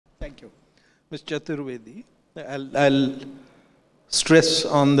Ms. Chaturvedi, I'll stress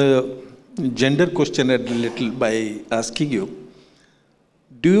on the gender question a little by asking you,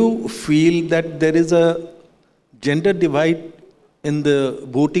 do you feel that there is a gender divide in the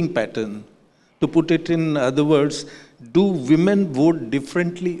voting pattern? To put it in other words, do women vote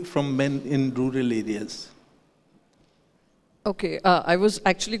differently from men in rural areas? Okay, I was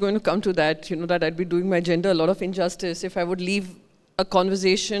actually going to come to that, that I'd be doing my gender a lot of injustice if I would leave a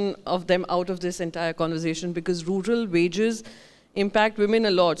conversation of them out of this entire conversation, because rural wages impact women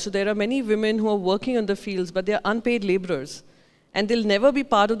a lot. So there are many women who are working on the fields, but they're unpaid laborers. And they'll never be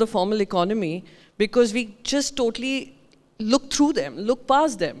part of the formal economy because we just totally look through them, look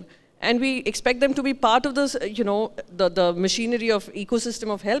past them. And we expect them to be part of this, the machinery of ecosystem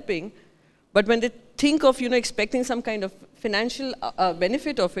of helping. But when they think of, expecting some kind of financial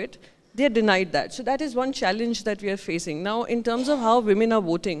benefit of it, they are denied that. So that is one challenge that we are facing. Now, in terms of how women are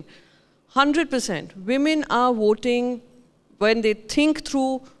voting, 100% women are voting when they think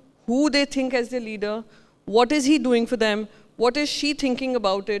through who they think as their leader, what is he doing for them, what is she thinking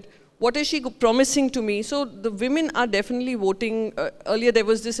about it, what is she promising to me. So the women are definitely voting. Earlier there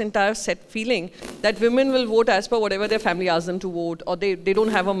was this entire set feeling that women will vote as per whatever their family asks them to vote, or they don't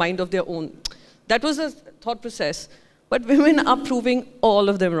have a mind of their own. That was a thought process. But women are proving all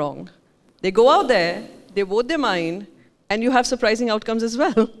of them wrong. They go out there, they vote their mind, and you have surprising outcomes as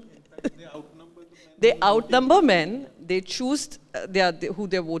well. They outnumber men, they choose who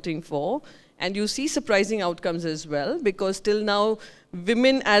they're voting for, and you see surprising outcomes as well, because till now,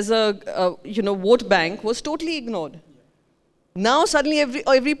 women as a vote bank was totally ignored. Now suddenly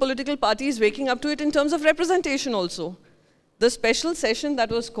every political party is waking up to it in terms of representation also. The special session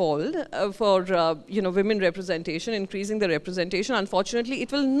that was called for women representation, increasing the representation, unfortunately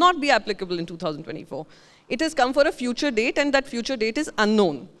it will not be applicable in 2024. It has come for a future date, and that future date is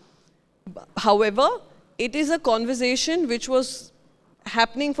unknown. However, it is a conversation which was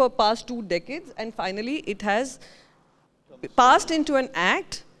happening for past 2 decades, and finally it has passed into an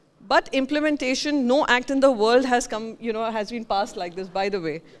act, but implementation, no act in the world has come, has been passed like this, by the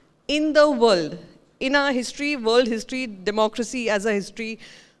way. In the world, in our history, world history, democracy as a history,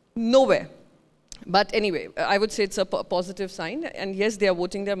 nowhere. But anyway, I would say it's a positive sign. And yes, they are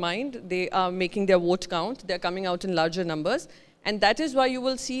voting their mind. They are making their vote count. They're coming out in larger numbers. And that is why you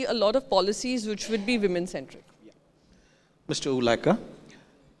will see a lot of policies which would be women-centric. Yeah. Mr. Ulaka,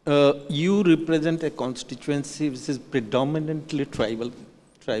 you represent a constituency which is predominantly tribal.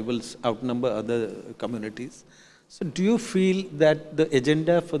 Tribals outnumber other communities. So do you feel that the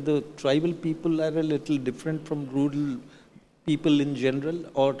agenda for the tribal people are a little different from rural people in general,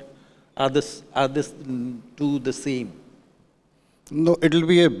 or are this two the same? No, it will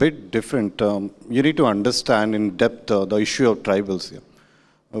be a bit different. You need to understand in depth the issue of tribals here.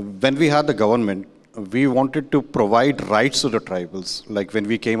 When we had the government, we wanted to provide rights to the tribals. Like when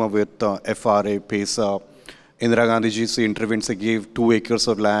we came up with FRA, PESA, Indira Gandhi ji, she intervened, she gave 2 acres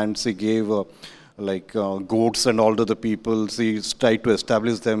of land, she gave goats and all to the people. She tried to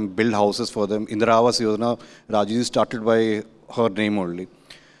establish them, build houses for them. Indira Awas Yojana, Rajiv started by her name only.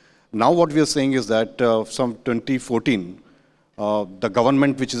 Now what we are saying is that from 2014, the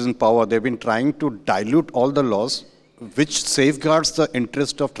government which is in power, they've been trying to dilute all the laws which safeguards the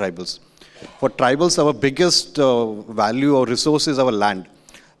interest of tribals. For tribals, our biggest value or resource is our land.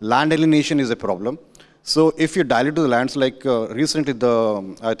 Land alienation is a problem. So if you dilute the lands, like recently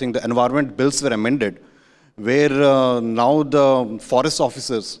I think the environment bills were amended, where now the forest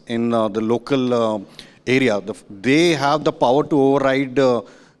officers in the local area, they have the power to override,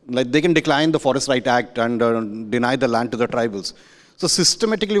 like they can decline the Forest Right Act and deny the land to the tribals. So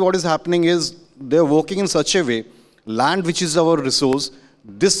systematically what is happening is they're working in such a way, land which is our resource,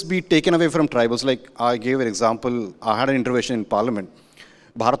 this be taken away from tribals. Like I gave an example, I had an intervention in Parliament.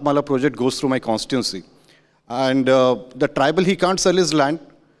 Bharatmala project goes through my constituency. And the tribal, he can't sell his land,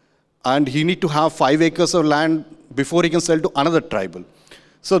 and he need to have 5 acres of land before he can sell to another tribal.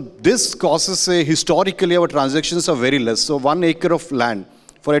 So this causes historically our transactions are very less. So 1 acre of land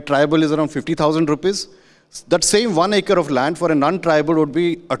for a tribal is around 50,000 rupees. That same 1 acre of land for a non-tribal would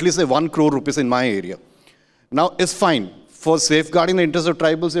be at least 1 crore rupees in my area. Now it's fine. For safeguarding the interests of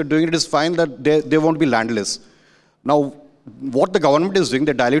tribals, they're doing it is fine that they won't be landless. Now, what the government is doing,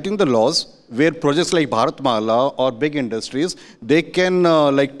 they're diluting the laws where projects like Bharatmala or big industries, they can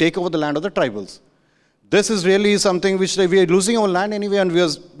take over the land of the tribals. This is really something which we are losing our land anyway, and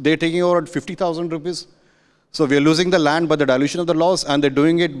they're taking over at 50,000 rupees. So we are losing the land by the dilution of the laws, and they're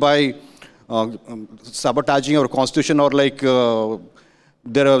doing it by sabotaging our constitution, or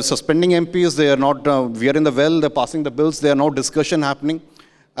they're suspending MPs, they are not, we are in the well, they're passing the bills, there are no discussion happening.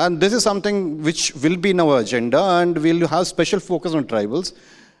 And this is something which will be in our agenda, and we'll have special focus on tribals.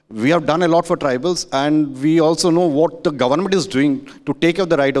 We have done a lot for tribals, and we also know what the government is doing to take up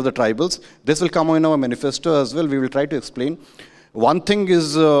the right of the tribals. This will come in our manifesto as well. We will try to explain. One thing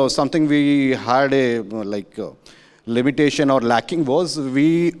is something we had a limitation or lacking was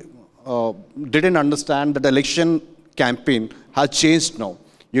we didn't understand that the election campaign has changed now.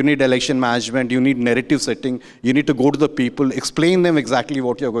 You need election management, you need narrative setting, you need to go to the people, explain them exactly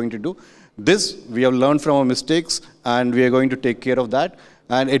what you're going to do. This, we have learned from our mistakes, and we are going to take care of that.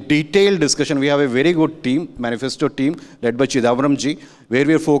 And a detailed discussion, we have a very good team, manifesto team, led by Chidambaram ji, where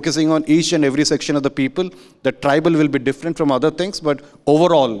we are focusing on each and every section of the people. The tribal will be different from other things, but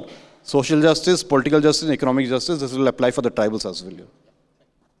overall, social justice, political justice, economic justice, this will apply for the tribals as well.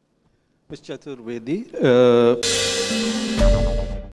 Ms. Chaturvedi,